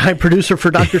longtime producer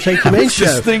for Dr. St. Germain's show. I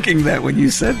was just thinking that when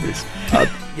you said this.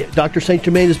 Dr. St.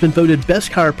 Germain has been voted best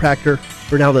chiropractor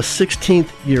for now the 16th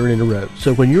year in a row.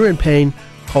 So when you're in pain,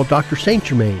 call Dr. St.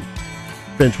 Germain.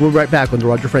 Friends, we'll be right back on the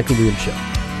Roger Franklin Williams Show.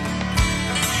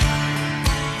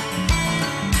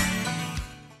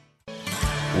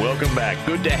 Welcome back.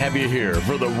 Good to have you here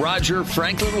for the Roger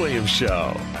Franklin Williams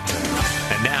Show.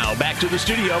 And now, back to the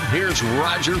studio. Here's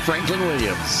Roger Franklin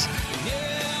Williams.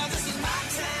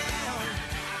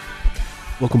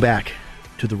 Welcome back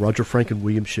to the Roger Franklin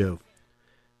Williams Show.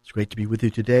 It's great to be with you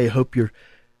today. I hope your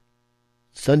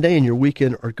Sunday and your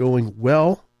weekend are going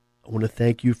well. I want to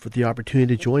thank you for the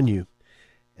opportunity to join you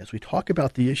as we talk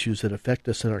about the issues that affect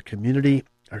us in our community,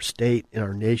 our state, and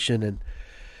our nation. And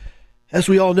as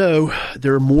we all know,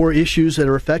 there are more issues that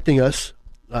are affecting us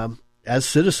as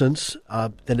citizens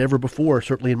than ever before,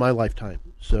 certainly in my lifetime.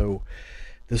 So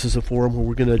this is a forum where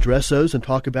we're going to address those and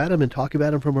talk about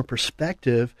them from a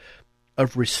perspective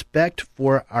of respect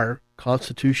for our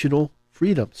constitutional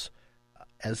freedoms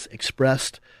as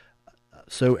expressed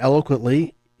so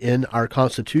eloquently in our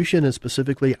Constitution and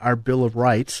specifically our Bill of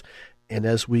Rights. And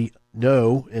as we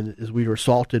know, and as we are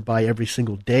assaulted by every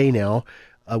single day now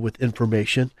with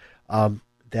information,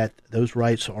 that those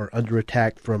rights are under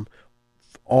attack from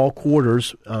all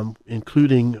quarters,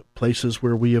 including places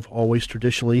where we have always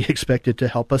traditionally expected to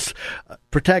help us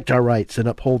protect our rights and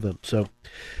uphold them. So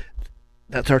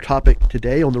that's our topic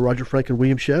today on the Roger Franklin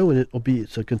Williams Show, and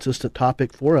it's a consistent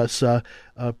topic for us over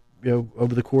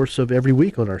the course of every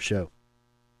week on our show.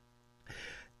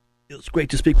 It's great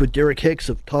to speak with Derek Hicks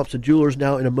of Thompson Jewelers.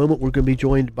 Now, in a moment, we're going to be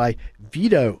joined by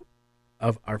Vito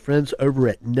of our friends over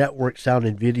at Network Sound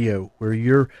and Video, where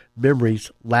your memories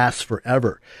last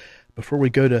forever. Before we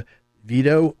go to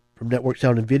Vito from Network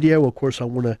Sound and Video, of course, I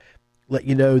want to let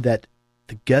you know that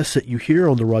the guests that you hear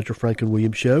on the Roger Franklin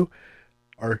Williams Show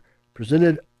are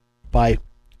presented by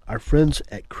our friends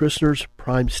at Christner's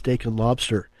Prime Steak and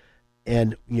Lobster.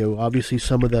 And, obviously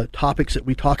some of the topics that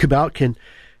we talk about can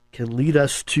lead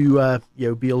us to,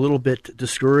 be a little bit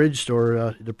discouraged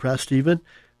or depressed even,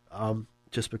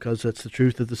 just because that's the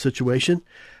truth of the situation.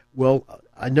 Well,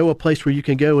 I know a place where you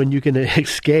can go and you can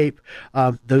escape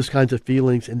those kinds of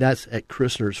feelings, and that's at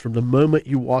Christner's. From the moment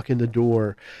you walk in the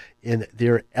door, in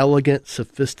their elegant,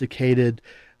 sophisticated,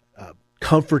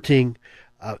 comforting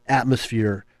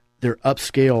atmosphere, their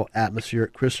upscale atmosphere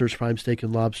at Christner's Prime Steak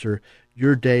and Lobster,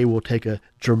 your day will take a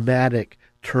dramatic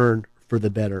turn for the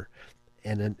better.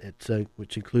 And it's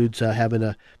which includes having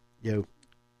a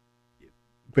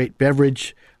great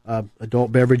beverage,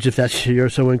 adult beverage if that's you're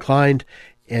so inclined,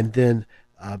 and then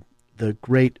the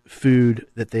great food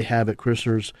that they have at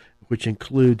Christner's, which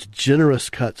includes generous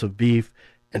cuts of beef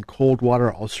and cold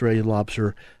water Australian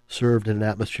lobster served in an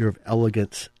atmosphere of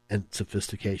elegance and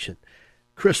sophistication.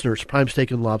 Christner's Prime Steak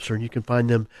and Lobster, and you can find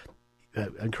them. I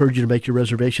encourage you to make your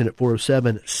reservation at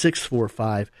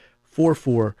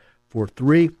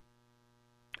 407-645-4443.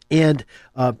 And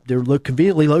they're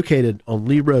conveniently located on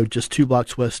Lee Road, just 2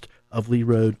 blocks west of Lee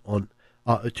Road, on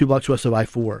 2 blocks west of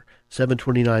I-4,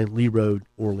 729 Lee Road,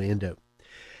 Orlando.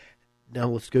 Now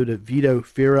let's go to Vito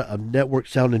Fira of Network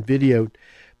Sound and Video.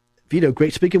 Vito,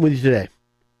 great speaking with you today.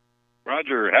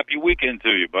 Roger, happy weekend to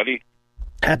you, buddy.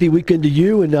 Happy weekend to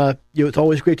you, and it's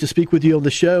always great to speak with you on the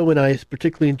show, and I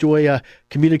particularly enjoy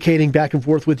communicating back and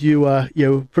forth with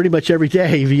you, pretty much every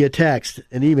day via text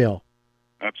and email.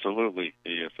 Absolutely,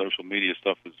 the social media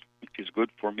stuff is good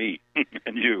for me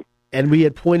and you. And we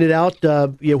had pointed out,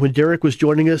 when Derek was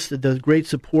joining us, the great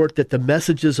support that the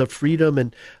messages of freedom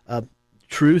and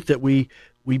truth that we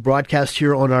broadcast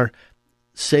here on our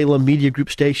Salem Media Group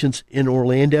stations in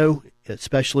Orlando,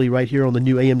 especially right here on the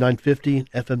new AM 950,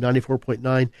 FM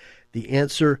 94.9. The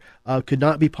Answer could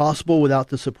not be possible without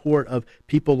the support of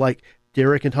people like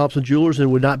Derek and Thompson Jewelers,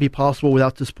 and would not be possible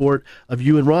without the support of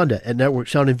you and Rhonda at Network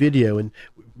Sound and Video. And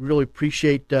we really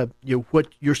appreciate what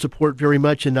your support very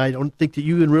much. And I don't think that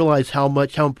you even realize how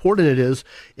important it is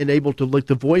in able to look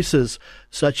the voices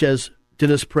such as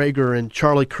Dennis Prager and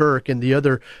Charlie Kirk and the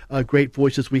other great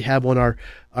voices we have on our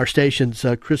stations,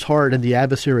 Chris Hart and the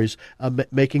Adversaries,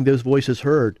 making those voices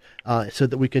heard so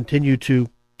that we continue to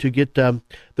get the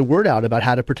word out about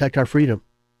how to protect our freedom.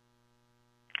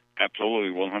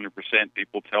 Absolutely, 100%.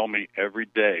 People tell me every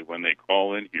day when they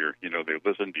call in here, they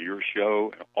listen to your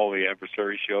show, all the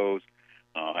Adversary shows.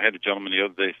 I had a gentleman the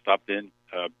other day stopped in,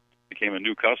 became a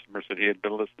new customer, said he had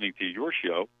been listening to your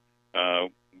show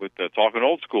with Talking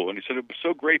Old School. And he said it was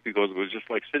so great because it was just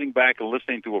like sitting back and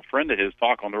listening to a friend of his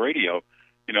talk on the radio,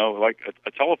 like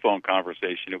a telephone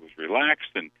conversation. It was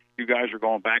relaxed, and you guys are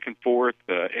going back and forth,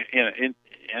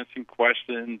 answering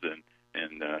questions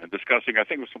and discussing, I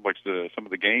think it was some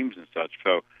of the games and such.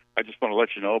 So I just want to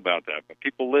let you know about that. But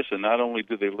people listen. Not only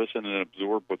do they listen and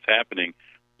absorb what's happening,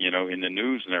 in the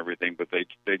news and everything, but they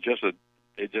just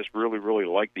really, really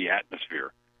like the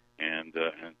atmosphere. And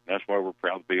that's why we're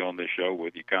proud to be on this show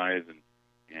with you guys. And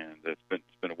it's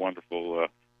been a wonderful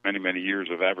many years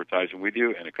of advertising with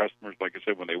you. And the customers, like I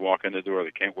said, when they walk in the door,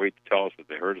 they can't wait to tell us that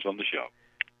they heard us on the show.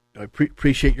 I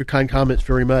appreciate your kind comments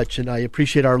very much, and I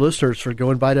appreciate our listeners for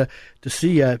going by to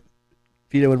see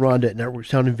Vito and Rhonda at Network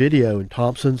Sound and Video, and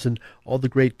Thompson's, and all the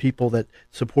great people that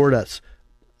support us.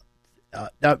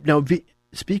 Now,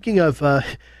 speaking of, the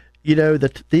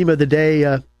theme of the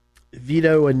day,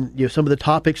 Vito, and some of the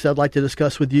topics I'd like to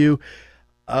discuss with you,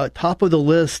 top of the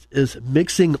list is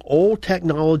mixing old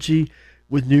technology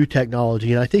with new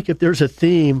technology, and I think if there's a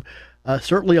theme,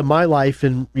 certainly of my life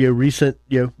and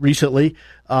recently,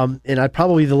 and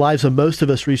probably the lives of most of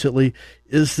us recently,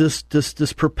 is this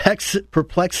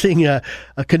perplexing a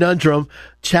conundrum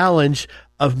challenge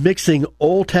of mixing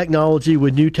old technology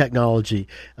with new technology.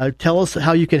 Tell us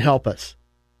how you can help us.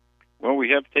 Well,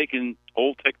 we have taken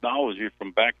old technology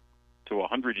from back to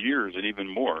 100 years and even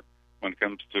more when it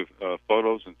comes to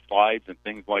photos and slides and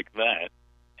things like that.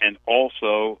 And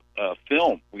also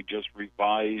film. We just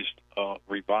revived a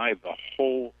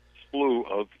whole slew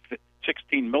of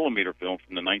 16-millimeter film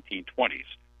from the 1920s.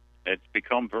 It's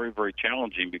become very, very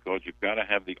challenging because you've got to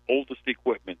have the oldest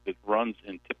equipment that runs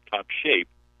in tip-top shape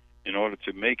in order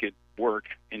to make it work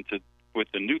with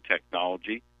the new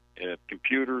technology,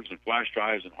 computers and flash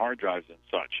drives and hard drives and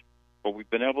such. But we've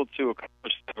been able to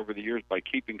accomplish that over the years by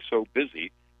keeping so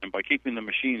busy and by keeping the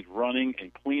machines running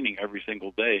and cleaning every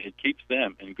single day. It keeps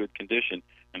them in good condition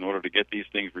in order to get these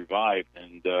things revived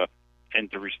and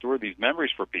to restore these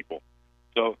memories for people.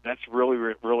 So that's really,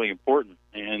 really important.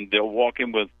 And they'll walk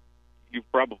in with,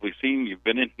 you've probably seen, you've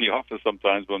been in the office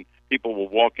sometimes when people will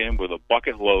walk in with a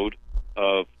bucket load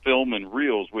of film and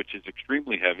reels, which is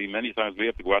extremely heavy. Many times we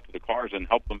have to go out to the cars and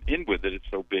help them in with it. It's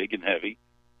so big and heavy,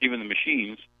 even the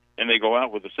machines. And they go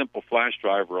out with a simple flash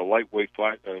drive or a lightweight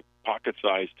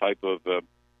pocket-sized type of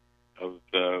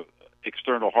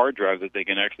external hard drive that they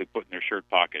can actually put in their shirt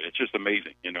pocket. It's just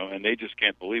amazing, and they just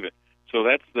can't believe it. So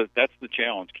that's the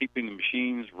challenge, keeping the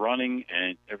machines running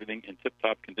and everything in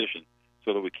tip-top condition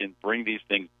so that we can bring these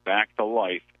things back to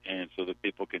life and so that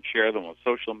people can share them on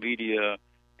social media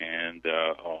and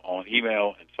on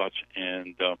email and such.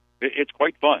 And it's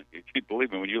quite fun. If you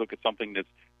believe me, when you look at something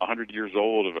that's 100 years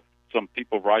old, of some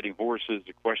people riding horses,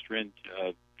 equestrian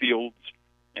fields,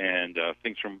 and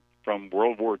things from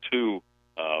World War II,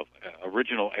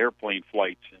 original airplane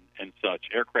flights and such,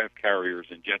 aircraft carriers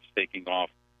and jets taking off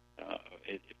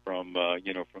from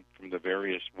the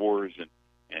various wars and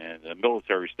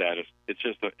military status.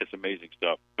 It's amazing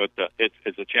stuff. But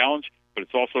it's a challenge, but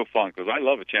it's also fun because I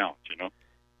love a challenge.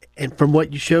 And from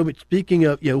what you showed me, speaking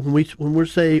of, when we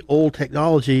say old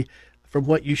technology, from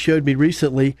what you showed me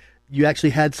recently, you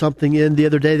actually had something in the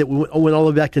other day that went all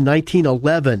the way back to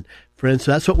 1911, friends.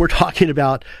 So that's what we're talking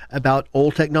about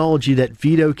old technology that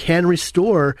Vito can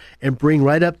restore and bring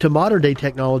right up to modern day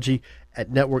technology at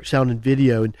Network Sound and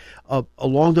Video. And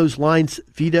along those lines,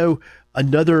 Vito,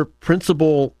 another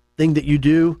principal thing that you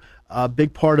do, a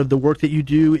big part of the work that you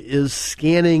do is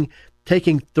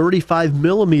taking 35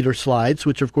 millimeter slides,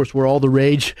 which of course were all the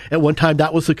rage at one time.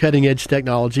 That was the cutting edge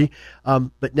technology.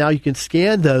 But now you can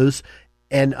scan those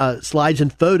and slides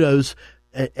and photos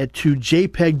to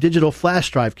JPEG digital flash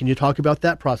drive. Can you talk about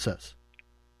that process?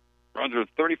 Roger,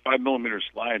 35 millimeter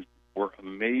slides were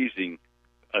amazing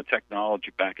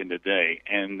technology back in the day.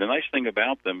 And the nice thing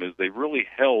about them is they really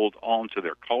held on to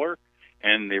their color,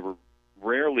 and they were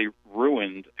rarely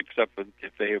ruined except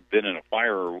if they have been in a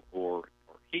fire or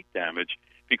heat damage,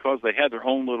 because they had their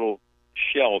own little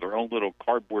shell, their own little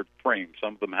cardboard frame.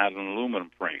 Some of them had an aluminum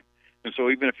frame. And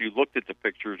so even if you looked at the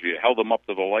pictures, you held them up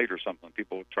to the light or something,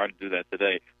 people would try to do that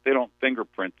today. They don't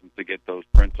fingerprint them to get those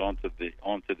prints onto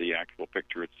the actual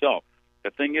picture itself. The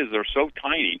thing is, they're so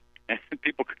tiny, and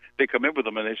people, they come in with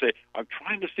them and they say, I'm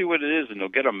trying to see what it is, and they'll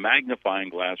get a magnifying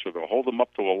glass or they'll hold them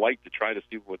up to a light to try to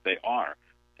see what they are.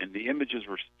 And the images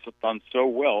were done so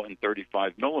well in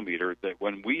 35 millimeter that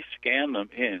when we scan them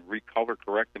in, recolor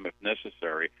correct them if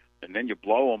necessary, and then you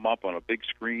blow them up on a big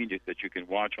screen that you can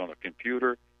watch on a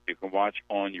computer, you can watch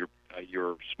on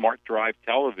your smart drive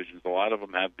televisions.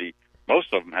 Most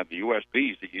of them have the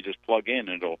USBs that you just plug in,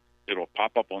 and it'll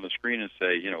pop up on the screen and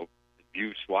say,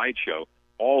 view slideshow.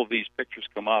 All of these pictures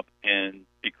come up, and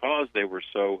because they were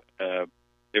so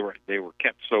they were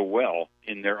kept so well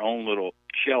in their own little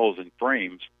shells and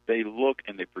frames, they look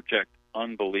and they project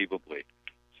unbelievably.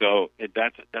 So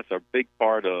that's a big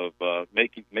part of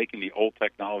making the old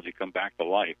technology come back to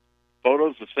life.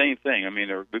 Photos, the same thing. I mean,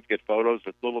 we get photos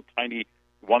with little tiny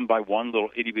one-by-one little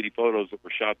itty-bitty photos that were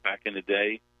shot back in the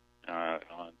day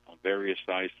on various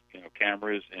size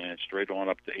cameras, and straight on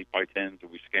up to 8x10s,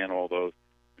 and we scan all those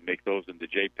and make those into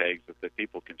JPEGs that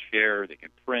people can share, they can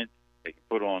print, they can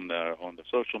put on the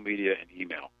social media and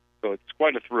email. So it's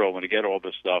quite a thrill when you get all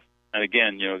this stuff. And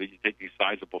again, you take these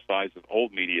sizable sizes of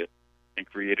old media and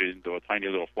create it into a tiny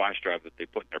little flash drive that they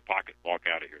put in their pocket and walk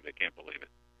out of here. They can't believe it.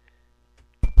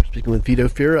 Speaking with Vito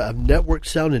Fira of Network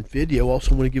Sound and Video.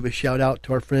 Also want to give a shout out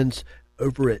to our friends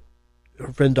over at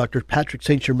our friend Dr. Patrick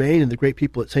St. Germain and the great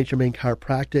people at St. Germain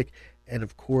Chiropractic, and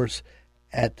of course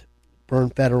at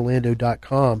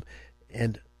burnfatorlando.com,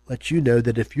 and let you know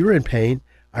that if you're in pain,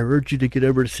 I urge you to get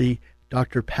over to see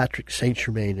Dr. Patrick St.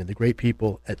 Germain and the great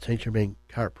people at St. Germain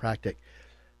Chiropractic.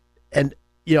 And,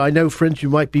 I know, friends, you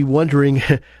might be wondering,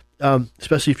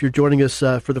 especially if you're joining us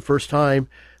for the first time,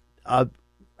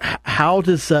 how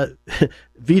does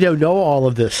Vito know all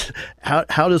of this?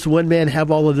 How does one man have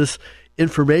all of this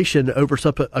information over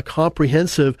such a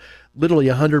comprehensive, literally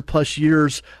 100-plus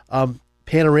years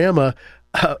panorama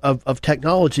of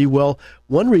technology? Well,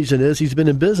 one reason is he's been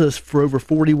in business for over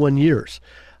 41 years.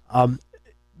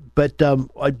 But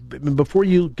before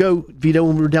you go, Vito,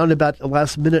 when we're down to about the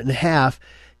last minute and a half,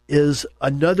 is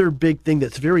another big thing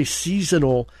that's very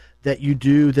seasonal that you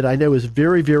do that I know is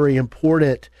very, very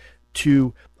important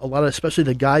to a lot of, especially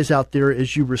the guys out there,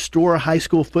 is you restore high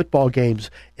school football games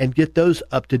and get those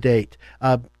up to date.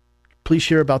 Please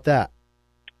share about that.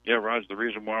 Yeah, Raj, the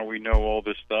reason why we know all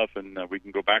this stuff and we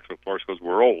can go back so far is because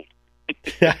we're old.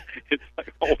 Yeah. It's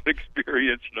like old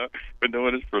experience, been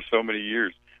doing this for so many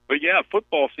years. But yeah,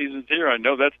 football season's here. I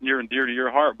know that's near and dear to your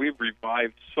heart. We've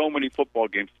revived so many football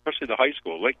games, especially the high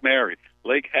school, Lake Mary,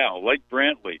 Lake Howell, Lake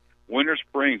Brantley, Winter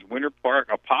Springs, Winter Park,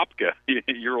 Apopka,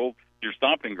 your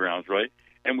stomping grounds, right?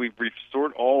 And we've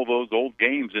restored all those old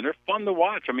games, and they're fun to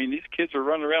watch. I mean, these kids are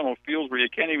running around on fields where you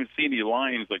can't even see any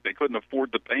lines, like they couldn't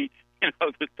afford to paint,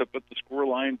 to put the score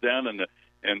lines down and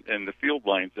the field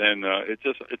lines, and it's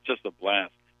just a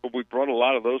blast. But we brought a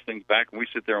lot of those things back, and we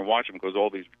sit there and watch them because all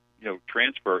these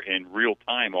transfer in real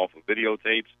time off of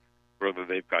videotapes, whether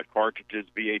they've got cartridges,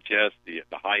 VHS, the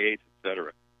high eights,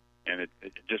 etc. And it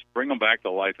just bring them back to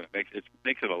life, and it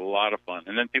makes it a lot of fun.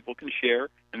 And then people can share,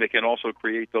 and they can also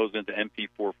create those into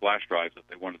MP4 flash drives if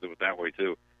they want to do it that way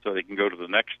too. So they can go to the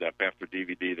next step after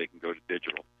DVD. They can go to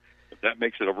digital. But that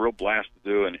makes it a real blast to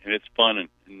do, and it's fun.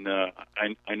 And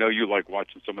I know you like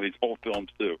watching some of these old films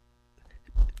too.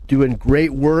 Doing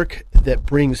great work that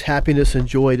brings happiness and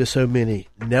joy to so many.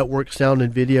 Network Sound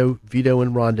and Video, Vito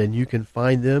and Rhonda, and you can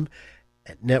find them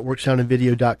at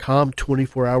networksoundandvideo.com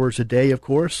 24 hours a day, of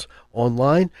course,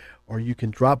 online, or you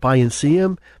can drop by and see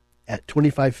them at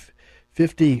 25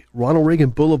 50 Ronald Reagan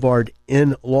Boulevard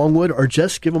in Longwood, or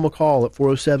just give them a call at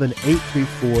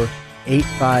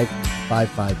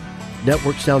 407-834-8555.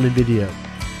 Network Sound and Video.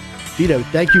 Vito,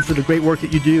 thank you for the great work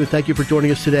that you do, and thank you for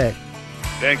joining us today.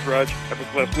 Thanks, Raj. Have a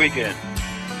blessed weekend.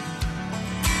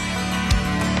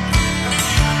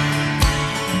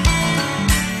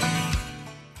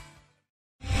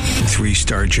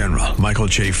 Three-star General Michael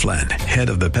J. Flynn, head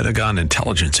of the Pentagon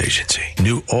Intelligence Agency,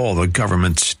 knew all the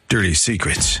government's dirty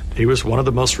secrets. He was one of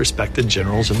the most respected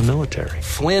generals in the military.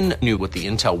 Flynn knew what the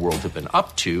intel world had been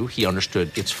up to. He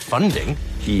understood its funding.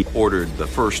 He ordered the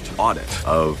first audit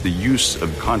of the use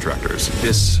of contractors.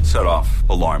 This set off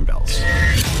alarm bells.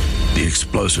 The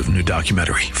explosive new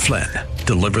documentary, Flynn,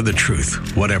 Deliver the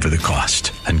Truth, Whatever the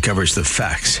Cost, uncovers the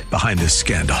facts behind this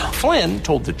scandal. Flynn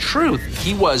told the truth.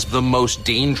 He was the most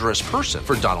dangerous person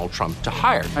for Donald Trump to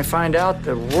hire. I find out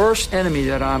the worst enemy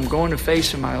that I'm going to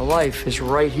face in my life is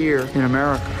right here in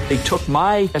America. They took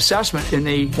my assessment and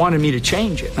they wanted me to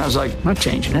change it. And I was like, I'm not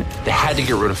changing it. They had to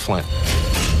get rid of Flynn.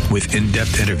 With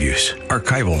in-depth interviews,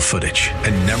 archival footage,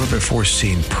 and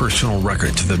never-before-seen personal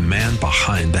records of the man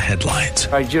behind the headlines.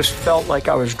 I just felt like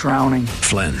I was drowning.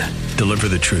 Flynn, Deliver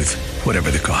the Truth, Whatever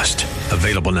the Cost.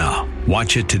 Available now.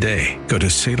 Watch it today. Go to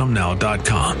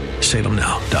salemnow.com.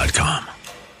 salemnow.com.